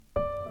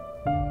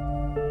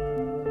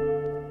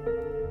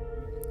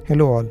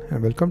Hello all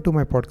and welcome to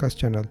my podcast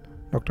channel,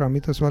 Dr.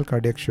 Ameet Oswal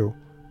Cardiac Show.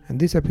 And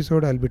this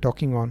episode I'll be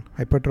talking on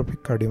hypertrophic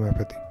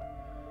cardiomyopathy.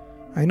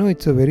 I know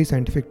it's a very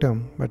scientific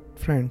term, but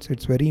friends,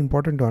 it's very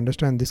important to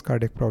understand this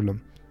cardiac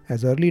problem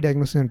as early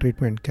diagnosis and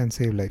treatment can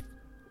save life.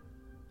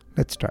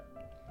 Let's start.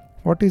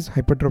 What is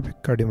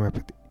hypertrophic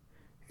cardiomyopathy?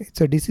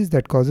 It's a disease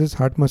that causes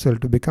heart muscle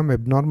to become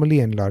abnormally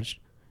enlarged.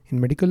 In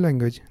medical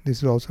language, this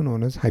is also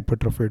known as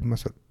hypertrophied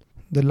muscle.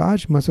 The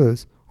large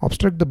muscles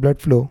obstruct the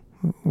blood flow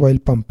while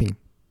pumping.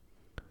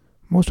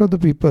 Most of the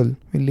people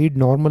will lead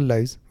normal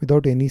lives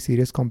without any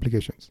serious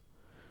complications.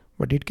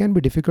 But it can be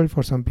difficult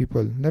for some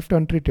people. Left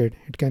untreated,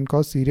 it can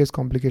cause serious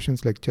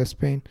complications like chest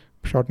pain,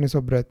 shortness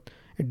of breath,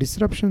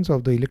 disruptions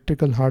of the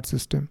electrical heart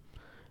system,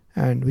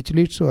 and which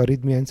leads to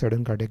arrhythmia and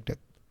sudden cardiac death.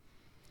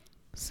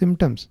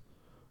 Symptoms.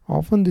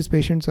 Often these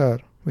patients are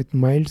with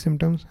mild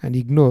symptoms and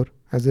ignore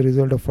as a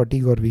result of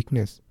fatigue or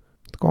weakness.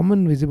 The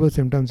common visible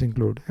symptoms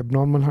include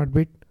abnormal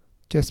heartbeat,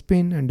 chest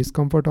pain and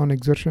discomfort on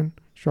exertion,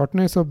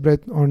 shortness of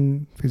breath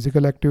on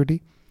physical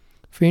activity,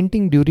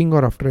 fainting during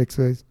or after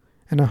exercise,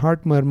 and a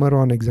heart murmur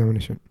on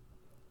examination.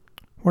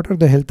 What are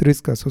the health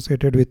risks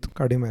associated with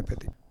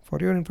cardiomyopathy? For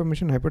your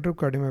information, hypertrophic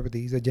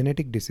cardiomyopathy is a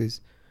genetic disease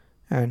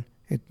and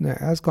it's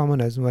as common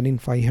as 1 in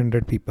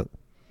 500 people.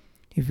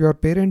 If your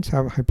parents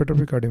have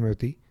hypertrophic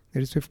cardiomyopathy,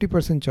 there is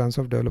 50% chance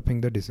of developing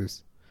the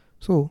disease.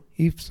 So,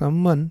 if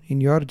someone in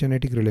your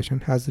genetic relation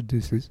has the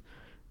disease,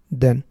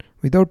 then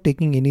without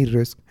taking any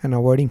risk and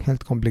avoiding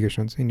health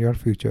complications in your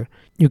future,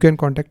 you can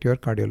contact your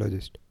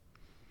cardiologist.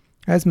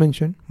 As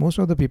mentioned, most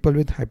of the people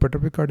with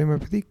hypertrophic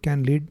cardiomyopathy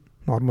can lead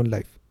normal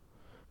life.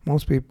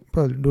 Most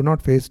people do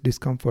not face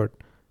discomfort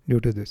due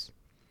to this.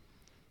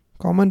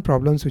 Common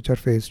problems which are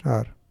faced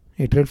are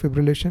atrial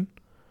fibrillation,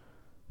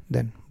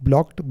 then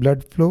blocked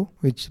blood flow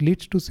which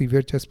leads to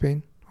severe chest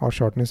pain or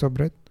shortness of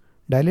breath,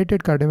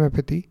 dilated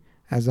cardiomyopathy.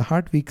 As the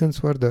heart weakens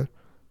further,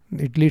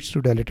 it leads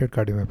to dilated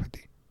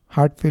cardiomyopathy.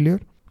 Heart failure,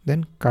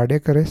 then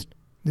cardiac arrest.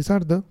 These are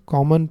the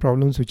common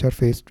problems which are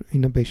faced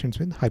in a patients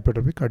with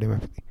hypertrophic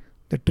cardiomyopathy.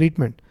 The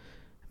treatment.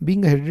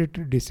 Being a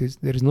hereditary disease,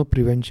 there is no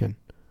prevention.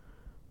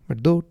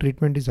 But though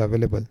treatment is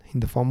available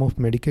in the form of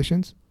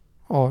medications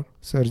or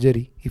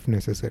surgery if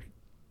necessary.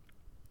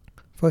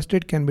 First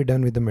aid can be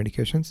done with the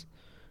medications.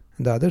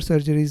 And the other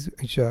surgeries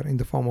which are in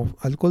the form of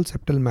alcohol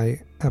septal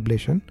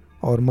ablation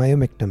or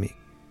myomectomy.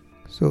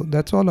 So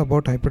that's all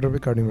about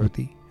hypertrophic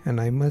cardiomyopathy,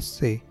 and I must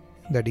say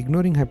that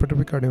ignoring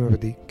hypertrophic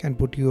cardiomyopathy can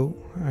put your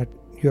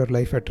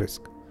life at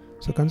risk.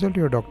 So consult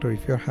your doctor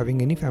if you are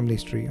having any family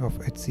history of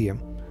HCM.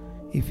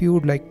 If you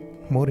would like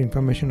more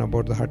information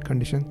about the heart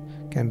condition,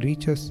 can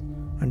reach us.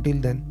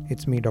 Until then,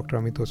 it's me, Dr.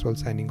 Ameet Oswal,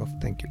 signing off.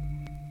 Thank you.